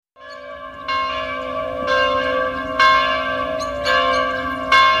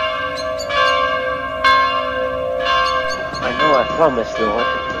promise, Lord,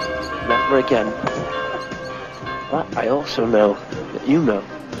 never again. But I also know that you know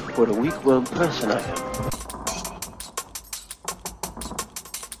what a weak-willed person I am.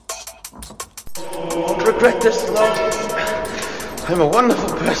 Don't regret this, Lord. I'm a wonderful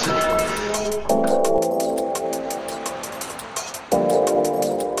person.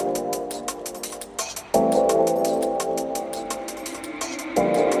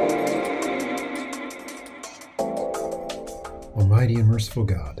 Almighty and merciful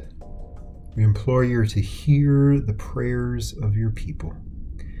God, we implore you to hear the prayers of your people.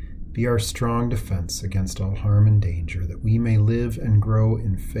 Be our strong defense against all harm and danger, that we may live and grow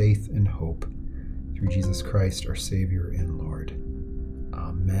in faith and hope. Through Jesus Christ, our Savior and Lord.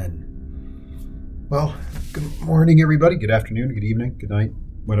 Amen. Well, good morning, everybody. Good afternoon, good evening, good night,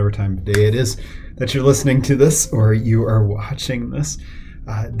 whatever time of day it is that you're listening to this or you are watching this.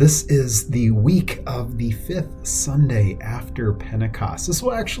 This is the week of the 5th Sunday after Pentecost. This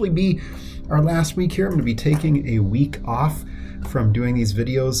will actually be our last week here. I'm going to be taking a week off from doing these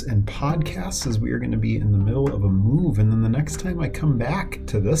videos and podcasts as we are going to be in the middle of a move. And then the next time I come back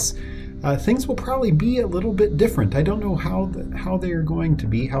to this, things will probably be a little bit different. I don't know how they are going to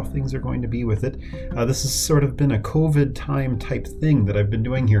be, how things are going to be with it. This has sort of been a COVID time type thing that I've been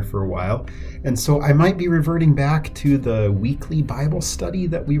doing here for a while. And so I might be reverting back to the weekly Bible study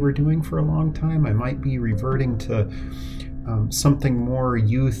that we were doing for a long time. I might be reverting to something more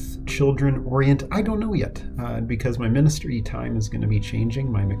youth, children oriented. I don't know yet, because my ministry time is going to be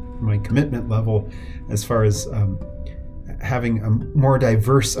changing. My commitment level as far as having a more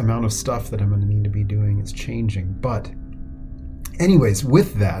diverse amount of stuff that I'm going to need to be doing is changing. But anyways,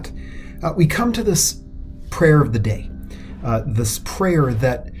 with that, we come to this prayer of the day. This prayer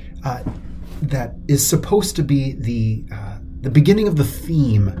that is supposed to be the beginning of the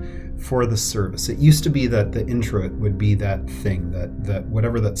theme for the service. It used to be that the intro would be that thing, that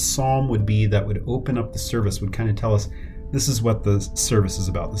whatever that psalm would be that would open up the service would kind of tell us this is what the service is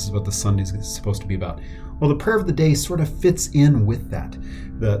about. This is what the Sunday is supposed to be about. Well, the prayer of the day sort of fits in with that.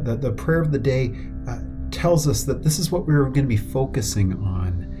 The prayer of the day tells us that this is what we're going to be focusing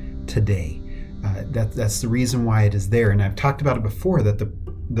on today. That's the reason why it is there. And I've talked about it before, that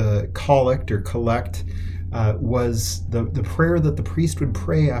the collect was the prayer that the priest would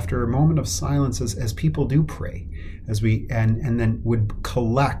pray after a moment of silence, as people do pray, and then would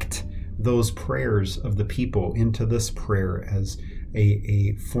collect those prayers of the people into this prayer as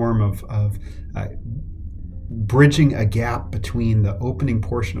a form of bridging a gap between the opening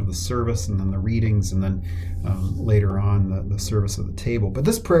portion of the service and then the readings, and then later on the service of the table. But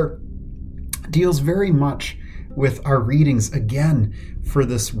this prayer deals very much with our readings again for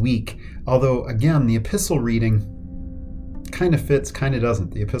this week. Although, again, the epistle reading kind of fits, kind of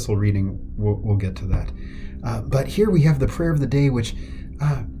doesn't. The epistle reading, we'll get to that. But here we have the prayer of the day, which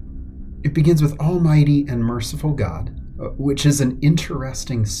it begins with Almighty and merciful God, which is an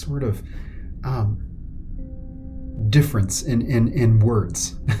interesting sort of difference in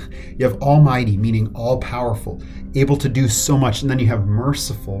words. You have Almighty, meaning all-powerful, able to do so much, and then you have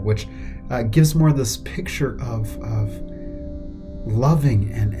merciful, which gives more this picture of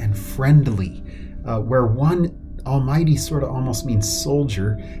loving and friendly, where one, Almighty, sort of almost means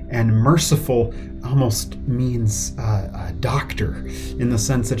soldier, and merciful almost means doctor, in the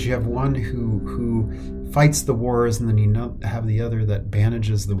sense that you have one who fights the wars, and then you have the other that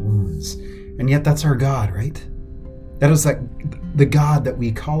bandages the wounds. And yet that's our God, right? That is the God that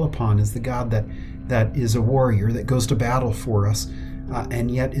we call upon is the God that is a warrior, that goes to battle for us,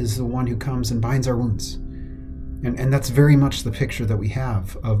 and yet is the one who comes and binds our wounds. And that's very much the picture that we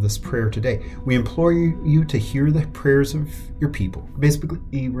have of this prayer today. We implore you to hear the prayers of your people.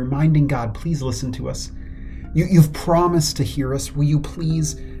 Basically, reminding God, please listen to us. You've promised to hear us. Will you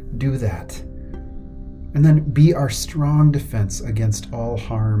please do that? And then be our strong defense against all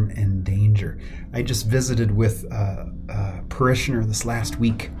harm and danger. I just visited with a parishioner this last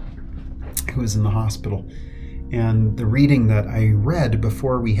week who was in the hospital. And the reading that I read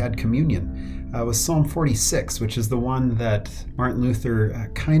before we had communion was Psalm 46, which is the one that Martin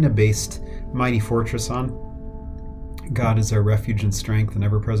Luther kind of based Mighty Fortress on. God is our refuge and strength and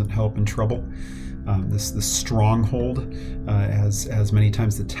ever-present help in trouble. This stronghold, as many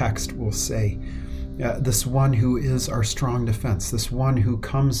times the text will say. This one who is our strong defense, this one who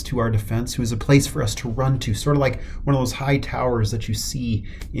comes to our defense, who is a place for us to run to, sort of like one of those high towers that you see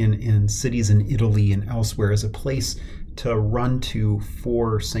in cities in Italy and elsewhere, as a place to run to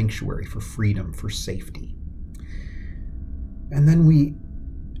for sanctuary, for freedom, for safety. And then we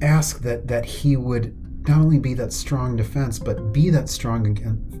ask that he would not only be that strong defense, but be that strong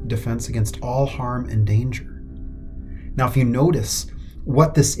defense against all harm and danger. Now, if you notice,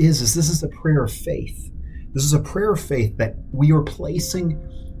 what this is this is a prayer of faith. This is a prayer of faith that we are placing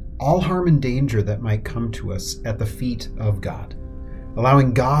all harm and danger that might come to us at the feet of God,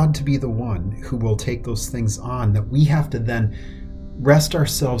 allowing God to be the one who will take those things on, that we have to then rest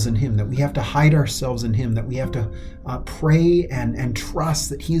ourselves in Him, that we have to hide ourselves in Him, that we have to pray and trust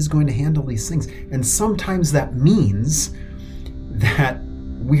that He is going to handle these things. And sometimes that means that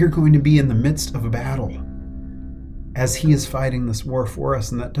we are going to be in the midst of a battle as He is fighting this war for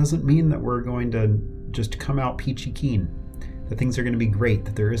us. And that doesn't mean that we're going to just come out peachy keen, that things are going to be great,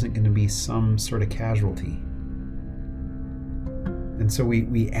 that there isn't going to be some sort of casualty. And so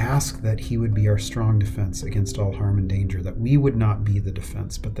we ask that He would be our strong defense against all harm and danger, that we would not be the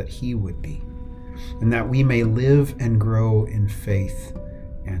defense, but that He would be, and that we may live and grow in faith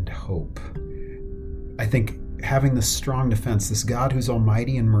and hope. I think having this strong defense, this God who's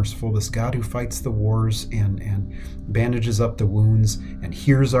almighty and merciful, this God who fights the wars and bandages up the wounds and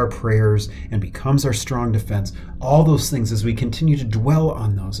hears our prayers and becomes our strong defense, all those things, as we continue to dwell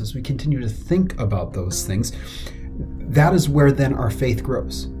on those, as we continue to think about those things, that is where then our faith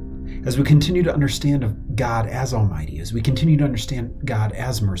grows. As we continue to understand God as almighty, as we continue to understand God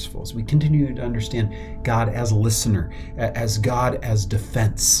as merciful, as we continue to understand God as listener, as God as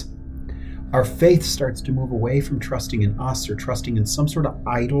defense, our faith starts to move away from trusting in us or trusting in some sort of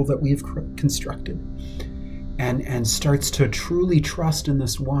idol that we have constructed, and starts to truly trust in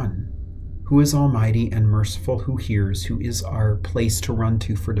this one who is almighty and merciful, who hears, who is our place to run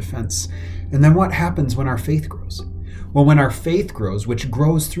to for defense. And then what happens when our faith grows? Well, when our faith grows, which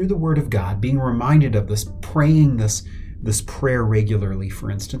grows through the Word of God, being reminded of this, praying this prayer regularly, for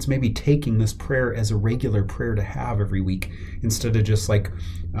instance, maybe taking this prayer as a regular prayer to have every week instead of just like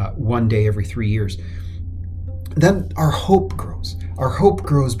one day every 3 years, then our hope grows. Our hope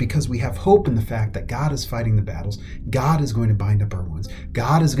grows because we have hope in the fact that God is fighting the battles. God is going to bind up our wounds.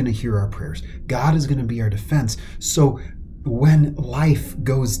 God is going to hear our prayers. God is going to be our defense. So when life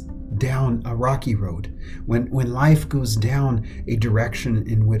goes down a rocky road, when life goes down a direction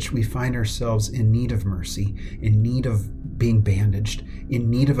in which we find ourselves in need of mercy, in need of being bandaged, in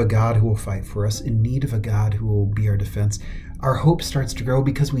need of a God who will fight for us, in need of a God who will be our defense, our hope starts to grow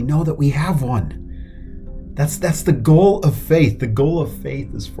because we know that we have one. That's the goal of faith. The goal of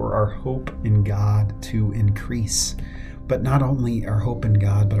faith is for our hope in God to increase. But not only our hope in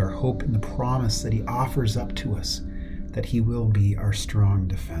God, but our hope in the promise that He offers up to us, that He will be our strong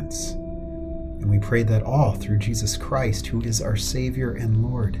defense. And we pray that all through Jesus Christ, who is our Savior and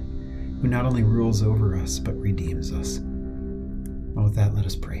Lord, who not only rules over us, but redeems us. Well, with that, let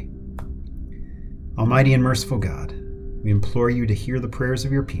us pray. Almighty and merciful God, we implore You to hear the prayers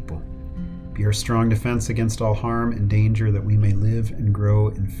of Your people. Be our strong defense against all harm and danger, that we may live and grow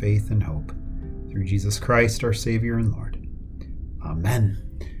in faith and hope. Through Jesus Christ, our Savior and Lord.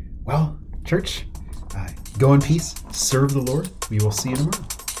 Amen. Well, church, go in peace, serve the Lord. We will see you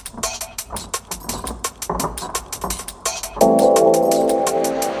tomorrow.